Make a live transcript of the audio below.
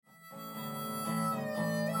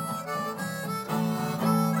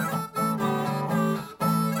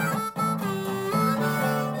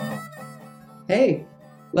Hey,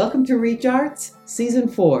 welcome to Reach Arts, Season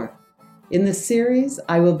 4. In this series,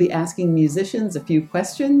 I will be asking musicians a few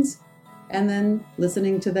questions and then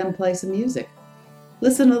listening to them play some music.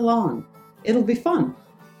 Listen along. It'll be fun.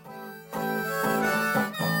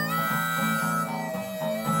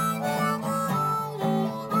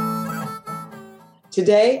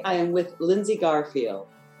 Today, I am with Lindsay Garfield.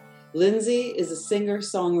 Lindsay is a singer,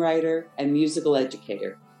 songwriter, and musical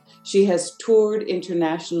educator. She has toured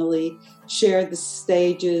internationally, shared the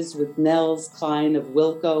stages with Nels Cline of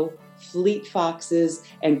Wilco, Fleet Foxes,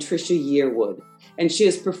 and Trisha Yearwood. And she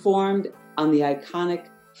has performed on the iconic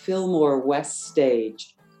Fillmore West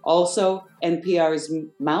stage, also NPR's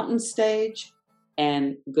Mountain Stage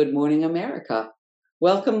and Good Morning America.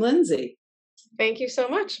 Welcome, Lindsay. Thank you so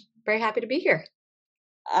much. Very happy to be here.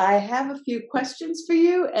 I have a few questions for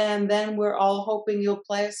you, and then we're all hoping you'll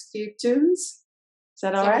play us a few tunes. Is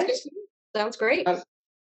that all right? Sounds great.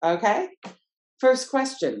 Okay. First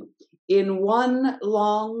question. In one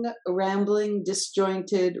long, rambling,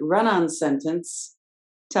 disjointed, run-on sentence,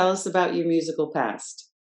 tell us about your musical past.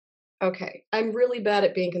 Okay. I'm really bad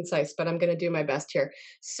at being concise, but I'm going to do my best here.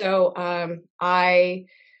 So I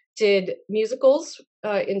did musicals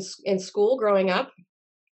in school growing up,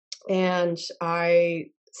 and I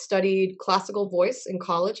studied classical voice in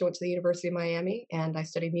college. I went to the University of Miami, and I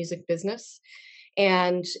studied music business.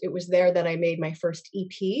 And it was there that I made my first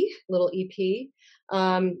EP, little EP.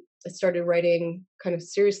 I started kind of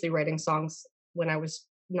seriously writing songs when I was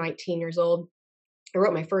 19 years old. I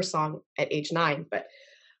wrote my first song at age 9, but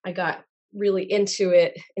I got really into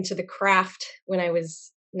the craft when I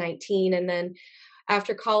was 19. And then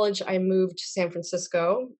after college, I moved to San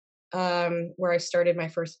Francisco, where I started my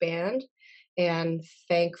first band. And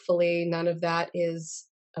thankfully, none of that is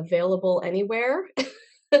available anywhere.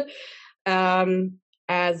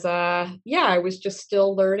 I was just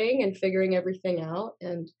still learning and figuring everything out,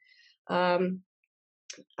 and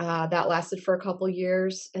that lasted for a couple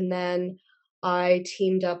years. And then I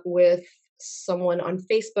teamed up with someone on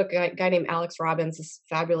Facebook, a guy named Alex Robbins, this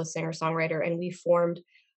fabulous singer-songwriter, and we formed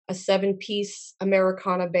a 7-piece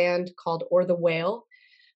Americana band called Or the Whale.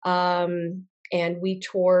 And we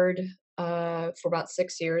toured for about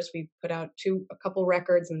 6 years. We put out a couple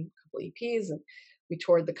records and a couple EPs, and we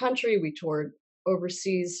toured the country. We toured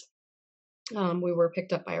overseas. We were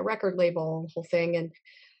picked up by a record label, the whole thing, and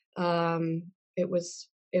it was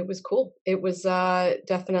cool. It was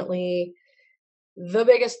definitely the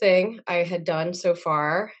biggest thing I had done so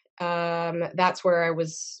far. That's where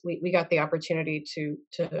we got the opportunity to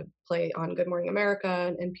play on Good Morning America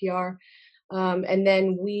and NPR. And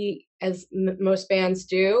then we, as most bands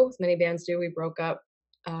do, as many bands do, we broke up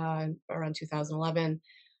around 2011.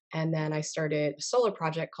 And then I started a solo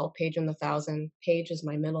project called Page and the Thousand. Page is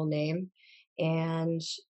my middle name. And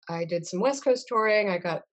I did some West Coast touring. I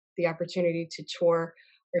got the opportunity to tour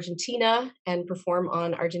Argentina and perform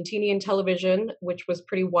on Argentinian television, which was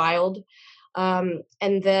pretty wild. And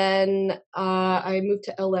then I moved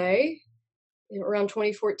to LA around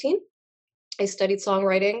 2014. I studied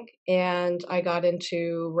songwriting, and I got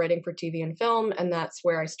into writing for TV and film, and that's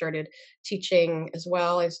where I started teaching as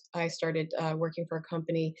well. I started working for a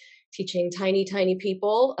company teaching tiny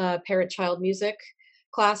people parent-child music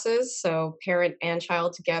classes, so parent and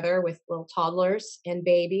child together with little toddlers and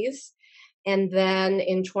babies. And then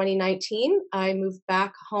in 2019, I moved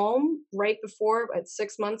back home right before, about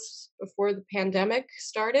 6 months before the pandemic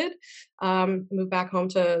started. Moved back home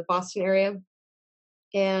to the Boston area,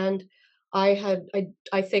 and I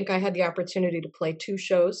think I had the opportunity to play 2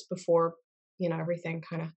 shows before, everything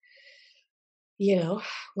kind of,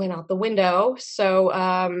 went out the window. So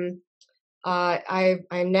I'm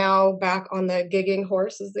now back on the gigging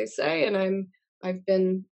horse, as they say, and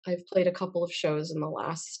I've played a couple of shows in the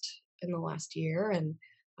last year, and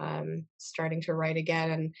starting to write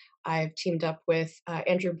again. And I've teamed up with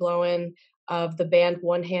Andrew Blowen of the band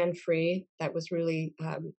One Hand Free, that was really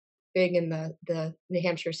big in the New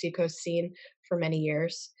Hampshire Seacoast scene for many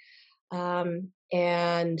years.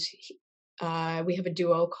 And we have a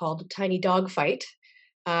duo called Tiny Dog Fight.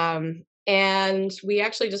 And we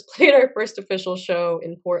actually just played our first official show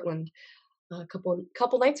in Portland a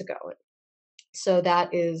couple nights ago. So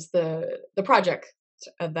that is the project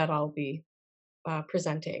that I'll be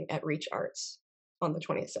presenting at Reach Arts on the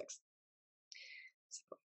 26th.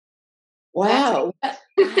 So, wow. I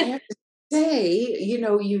have to say,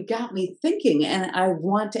 you got me thinking, and I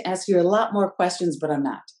want to ask you a lot more questions, but I'm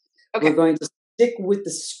not. Okay. We're going to stick with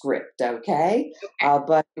the script, okay?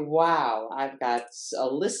 But wow, I've got a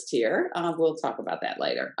list here. We'll talk about that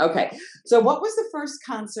later. Okay, so what was the first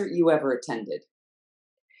concert you ever attended?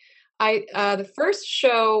 The first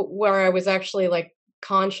show where I was actually like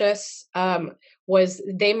conscious was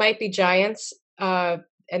They Might Be Giants,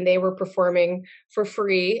 and they were performing for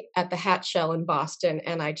free at the Hat Shell in Boston,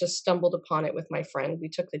 and I just stumbled upon it with my friend. We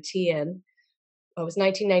took the T in. It was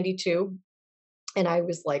 1992, and I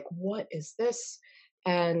was like, "What is this?"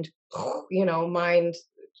 And mind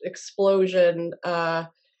explosion.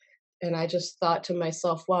 And I just thought to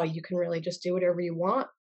myself, "Wow, you can really just do whatever you want."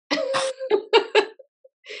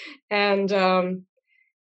 and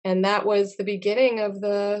and that was the beginning of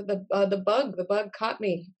the bug. The bug caught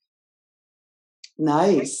me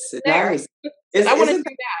right Nice, there. nice. Said, "I want to Isn't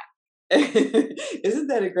do that." isn't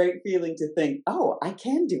that a great feeling to think, oh, I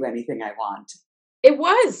can do anything I want? It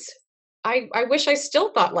was. I wish I still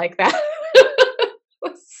thought like that.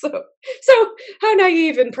 so so how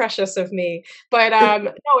naive and precious of me. But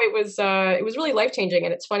no, it was really life changing,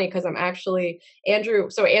 and it's funny because I'm actually Andrew.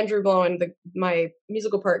 So Andrew Blowen, my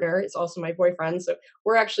musical partner, is also my boyfriend. So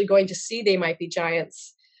we're actually going to see They Might Be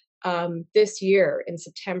Giants this year in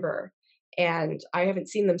September, and I haven't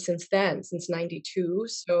seen them since then, since '92.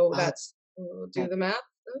 So Uh, that's do the math.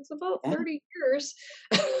 That's about yeah. 30 years.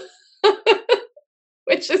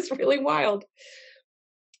 Which is really wild.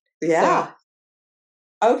 So, Yeah.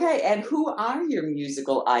 Okay, and who are your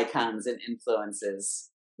musical icons and influences?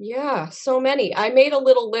 yeah, so many. I made a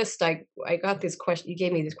little list. I got this question. You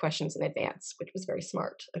gave me these questions in advance, which was very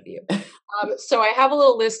smart of you. So I have a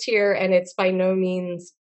little list here, and it's by no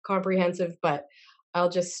means comprehensive, but I'll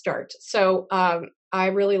just start. So I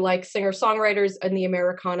really like singer songwriters in the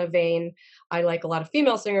Americana vein. I like a lot of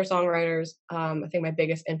female singer songwriters. I think my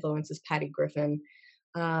biggest influence is Patty Griffin.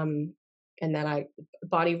 Um, and then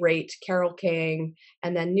Bonnie Raitt, Carole King,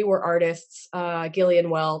 and then newer artists, Gillian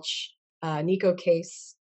Welch, Nico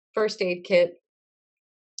Case, First Aid Kit.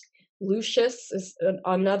 Lucius is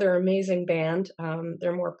another amazing band.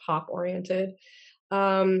 They're more pop oriented.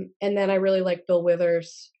 And then I really like Bill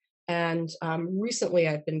Withers. And recently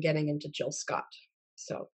I've been getting into Jill Scott.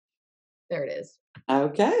 So there it is.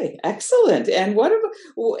 Okay, excellent. And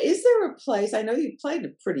is there a place? I know you played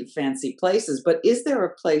in pretty fancy places, but is there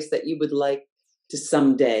a place that you would like to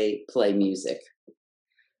someday play music?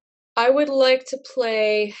 I would like to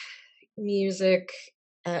play music.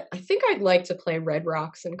 I think I'd like to play Red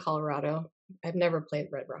Rocks in Colorado. I've never played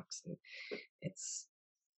Red Rocks, and it's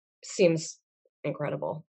seems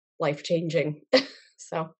incredible, life changing.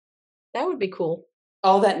 So that would be cool.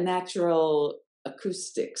 All that natural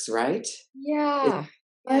acoustics, right? Is Yeah, yeah.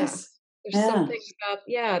 place? There's Yeah. something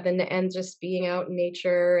about and just being out in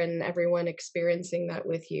nature and everyone experiencing that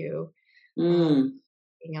with you, um, Mm,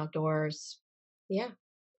 being outdoors. Yeah,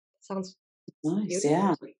 sounds nice. beautiful.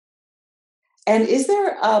 Yeah. And is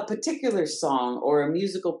there a particular song or a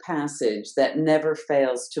musical passage that never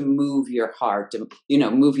fails to move your heart, to,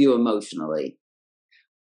 move you emotionally?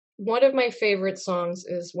 One of my favorite songs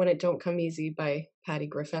is "When It Don't Come Easy" by Patty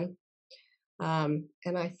Griffin. And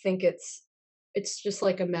I think it's just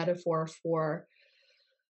like a metaphor for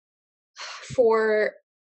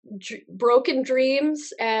broken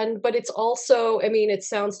dreams, and but it's also, I mean, it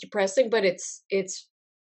sounds depressing, but it's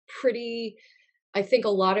pretty, I think a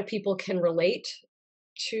lot of people can relate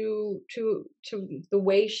to the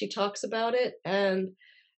way she talks about it, and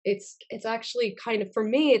it's actually kind of, for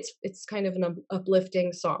me, it's kind of an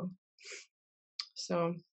uplifting song.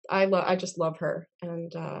 So I just love her,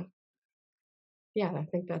 and yeah, I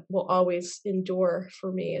think that will always endure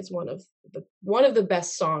for me as one of the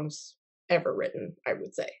best songs ever written, I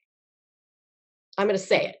would say. I'm gonna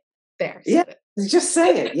say it. There, Yeah, said just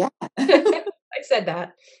say it. Yeah. it. I said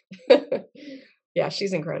that. Yeah,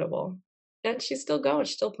 she's incredible. And she's still going,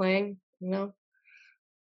 she's still playing,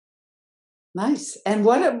 Nice. And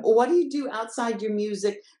what do you do outside your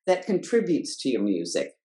music that contributes to your music?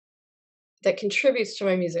 that contributes to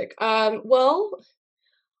my music. Well,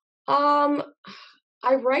 um,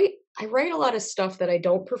 I write a lot of stuff that I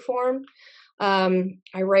don't perform.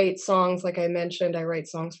 I write songs, like I mentioned, I write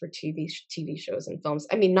songs for TV shows and films.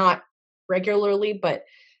 I mean, not regularly, but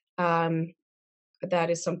um, that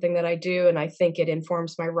is something that I do, and I think it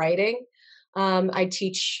informs my writing. I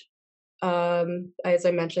teach, as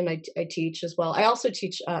I mentioned, I teach as well. I also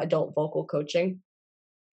teach adult vocal coaching.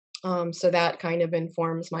 So that kind of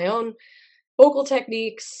informs my own vocal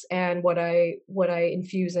techniques and what I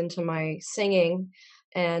infuse into my singing.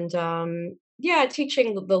 And yeah,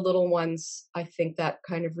 teaching the little ones, I think that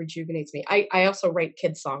kind of rejuvenates me. I also write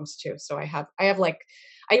kid songs too. So I have like,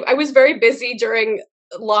 I was very busy during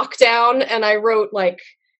lockdown, and I wrote like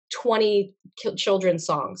 20 children's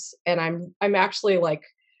songs, and I'm actually like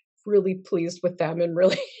really pleased with them, and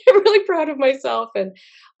really really proud of myself. And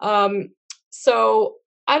um so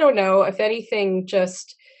I don't know, if anything,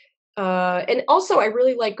 just and also I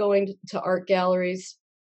really like going to art galleries,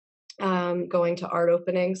 going to art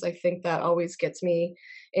openings. I think that always gets me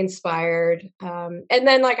inspired. And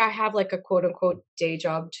then like I have like a quote unquote day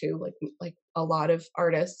job too, like a lot of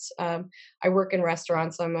artists. I work in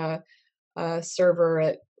restaurants. I'm a server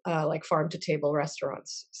at like farm to table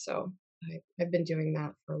restaurants. So I've been doing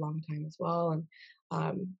that for a long time as well,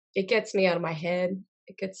 and it gets me out of my head.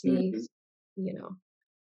 It gets me, Mhm. you know,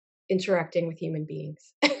 interacting with human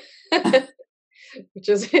beings, which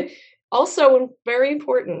is also very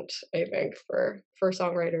important, I think, for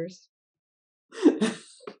songwriters.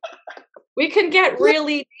 We can get Yeah,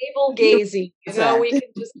 really navel you gazy, you know. We said.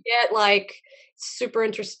 can just get like super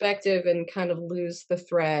introspective and kind of lose the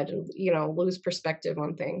thread, and lose perspective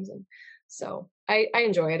on things. And so I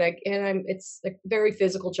enjoy it. It's a very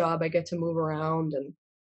physical job. I get to move around, and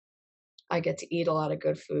I get to eat a lot of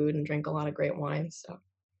good food and drink a lot of great wine. So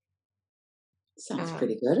Sounds um,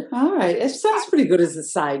 pretty good. All right. It sounds pretty good as a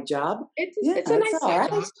side job. Yeah, it's a that's nice all side right.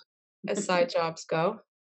 job, as side jobs go.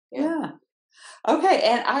 Yeah. Yeah. Okay.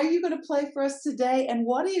 And are you going to play for us today? And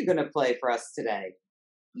what are you going to play for us today?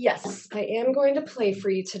 Yes, I am going to play for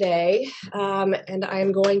you today, and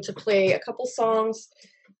I'm going to play a couple songs.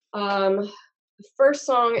 The first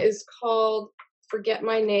song is called "Forget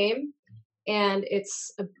My Name," and it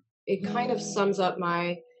kind of sums up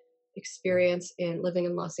my experience in living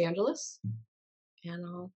in Los Angeles. And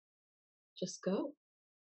I'll just go.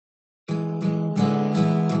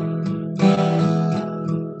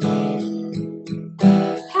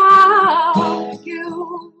 How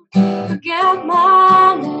you forget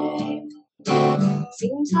my name?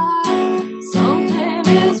 Seems like something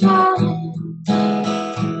is wrong.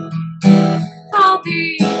 All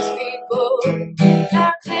these people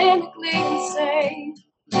are clinically insane.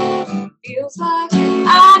 Feels like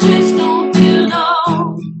I just don't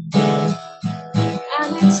belong.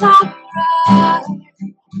 And it's alright,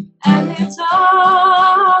 and it's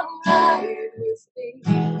alright with me.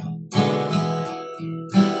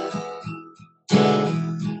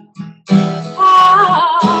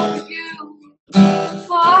 How you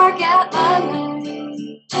forget my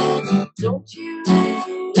name? Don't you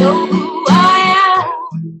know who I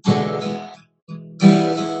am?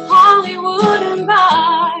 Hollywood and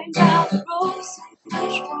vine, down the road,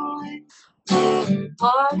 fresh wine.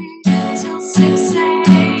 Party till 6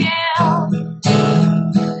 a.m.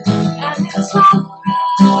 And it's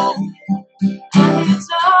alright, and it's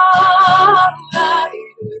alright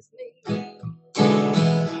with me.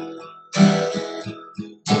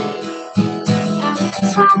 And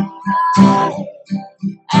it's alright,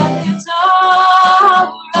 and it's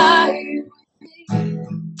alright with me.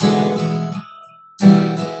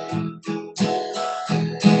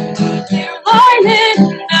 You're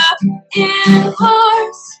lining up in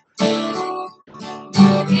horse, and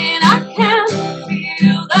I can't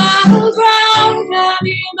feel the ground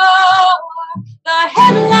anymore. The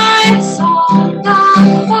headlights on the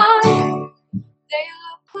line, they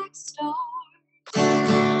look like stars.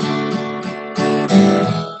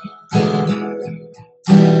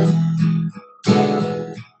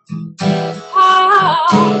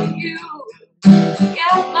 How you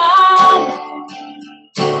get my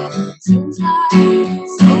name? Seems like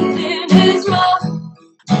something is wrong.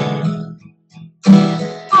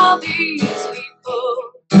 All these people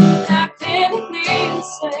act clinically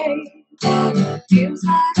insane. Feels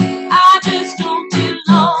like I just don't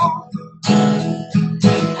belong.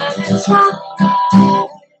 And it's alright,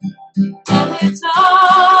 and it's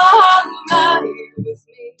alright with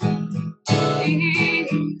me.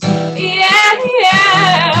 Yeah,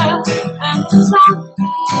 yeah, and it's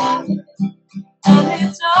alright, and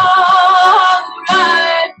it's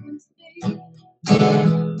alright with me.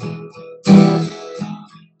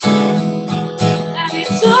 And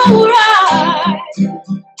it's alright,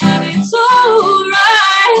 and it's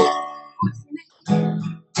alright with me.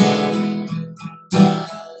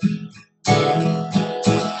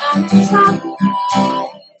 And it's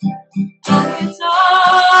alright, and it's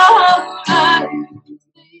alright with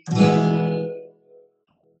me.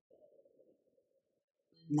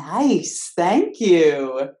 Nice. Thank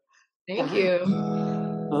you. Thank Wow. you. Yeah,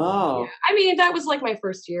 Oh. I mean that was like my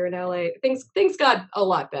first year in LA. Things got a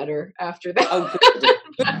lot better after that. Oh, good.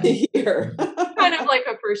 Good to hear. Kind of like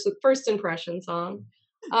a first impression song.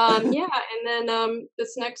 Yeah, and then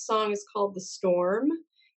this next song is called "The Storm,"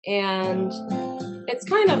 and it's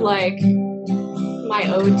kind of like my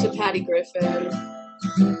ode to Patty Griffin,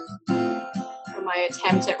 or my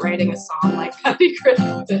attempt at writing a song like Patty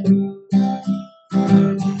Griffin.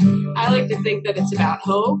 I like to think that it's about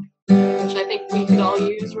hope, which I think we could all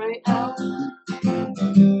use right now.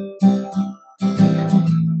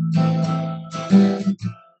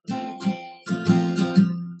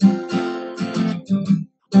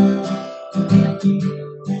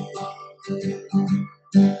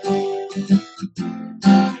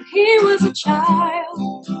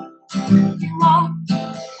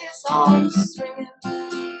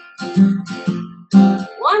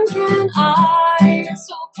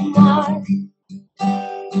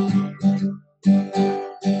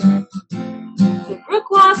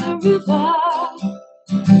 into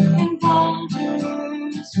the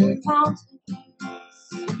wonders for mountains.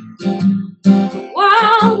 The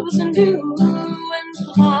world was new and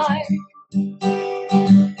alive.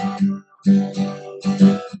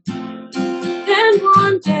 Then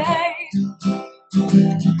one day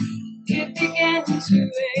it began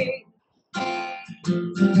to rain.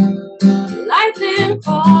 Lightning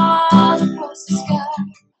fall across the sky.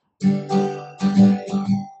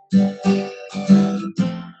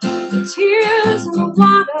 The tears in the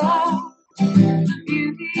water, the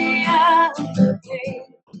beauty and the pain.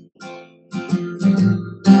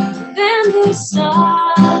 Then the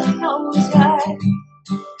sun goes right.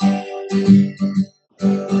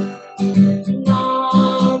 And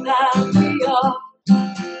all that we are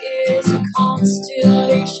is a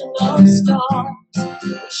constellation of stars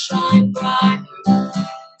that shine brighter,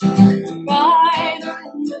 brighter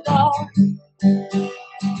in the dark.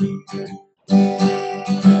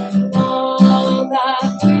 And all that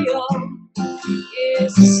we are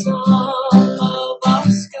is the sum of our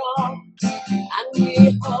scars, and we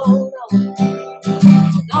hold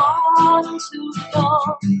on to the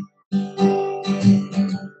dawn.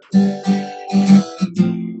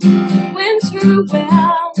 Winter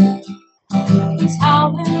wind is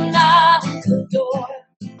howling at the door.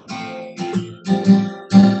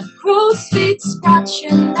 Crow's feet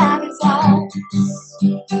scratching at his eyes.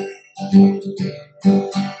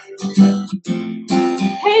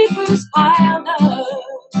 Papers piled up,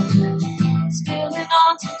 spilling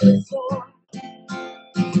onto the floor.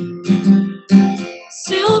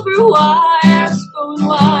 Silver wires grown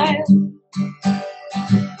wide.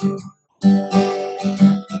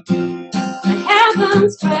 The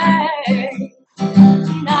heavens gray,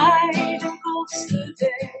 the night engulfs the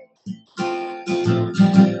day.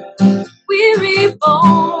 Weary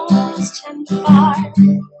bones tend to fire.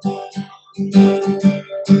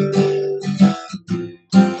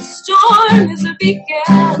 The storm is a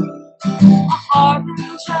beacon, a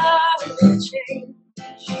harbinger of change.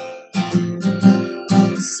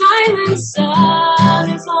 The silent sun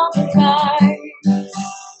is on the rise.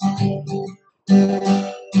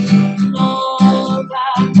 And all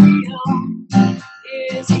that we are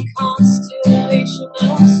is a constellation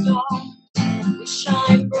of stars. We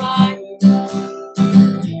shine brighter,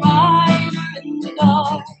 brighter in the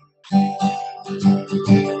dark.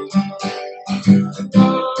 And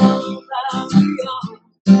all that we are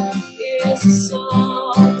is the sum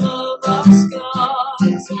of our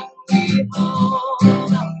scars, and we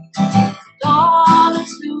hold on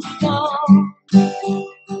to the dawn.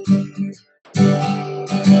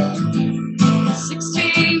 60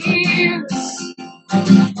 years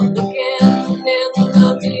looking in the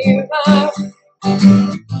mirror.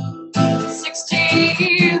 60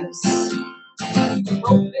 years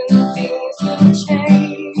hoping things will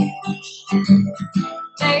change.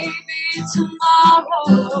 Maybe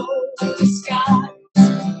tomorrow the skies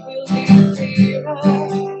will be clearer.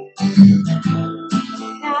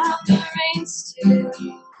 Now the rain still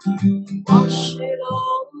wash it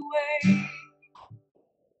all away.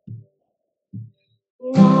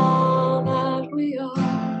 All that we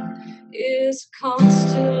are is a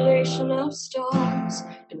constellation of stars,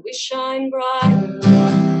 and we shine brighter,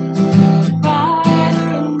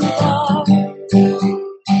 brighter in the dark.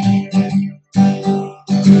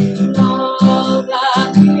 And all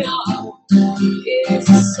that we are is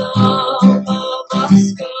the sum of our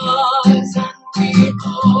scars, and we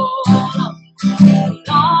hold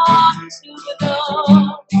on to the dawn.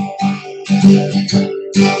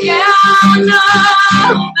 Yeah, I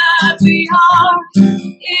know that we are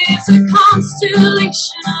is a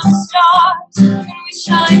constellation of stars, and we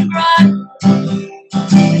shine bright,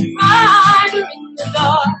 brighter in the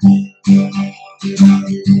dark.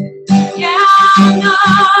 Yeah, I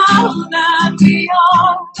know that we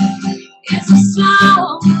are is the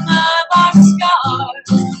sum of our scars,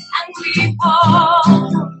 and we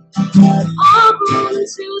hold on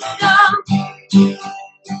to the dawn.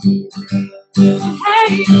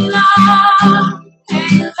 Hey love, hey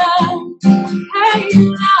love, hey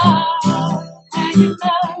love, hey love, hey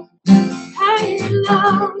love, hey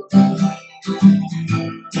love.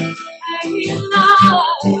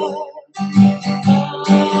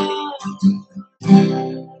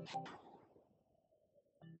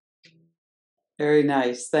 Very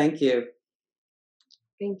nice. Thank you.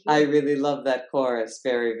 Thank you. I really love that chorus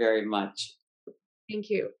very, very much. Thank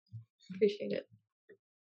you. Appreciate it.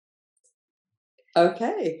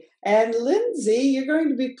 Okay. And Lindsay, you're going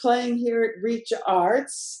to be playing here at Reach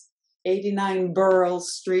Arts, 89 Burrell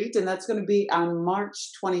Street, and that's going to be on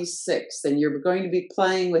March 26th. And you're going to be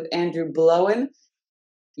playing with Andrew Blowen.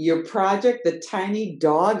 your project, the Tiny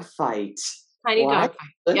Dog Fight. Tiny Dog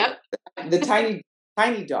Fight. Yep. The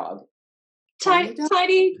tiny dog.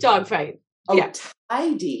 Tiny Dog Fight. Oh, yeah.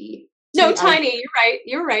 Tidy. No, Tiny.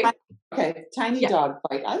 You're right. Okay, Tiny Dog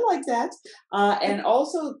Fight. I like that. And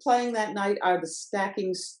also playing that night are the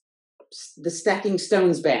Stacking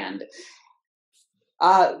Stones Band.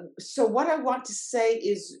 So what I want to say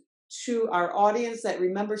is to our audience that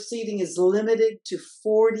remember seating is limited to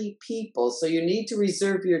 40 people. So you need to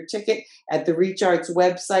reserve your ticket at the Reach Arts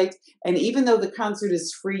website. And even though the concert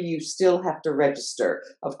is free, you still have to register.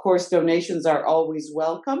 Of course, donations are always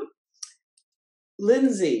welcome.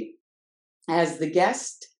 Lindsay, as the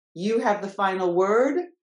guest, you have the final word.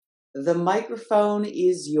 The microphone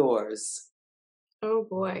is yours. Oh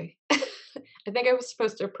boy. I think I was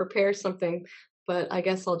supposed to prepare something, but I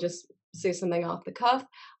guess I'll just say something off the cuff.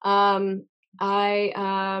 I'm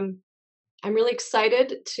really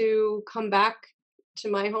excited to come back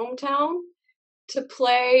to my hometown to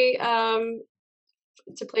play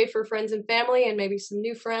for friends and family and maybe some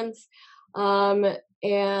new friends.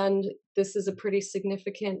 And this is a pretty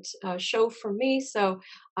significant show for me, so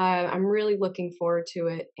I'm really looking forward to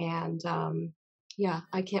it. And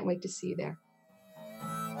I can't wait to see you there.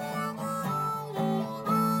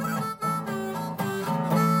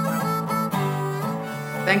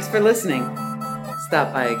 Thanks for listening.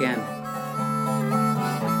 Stop by again.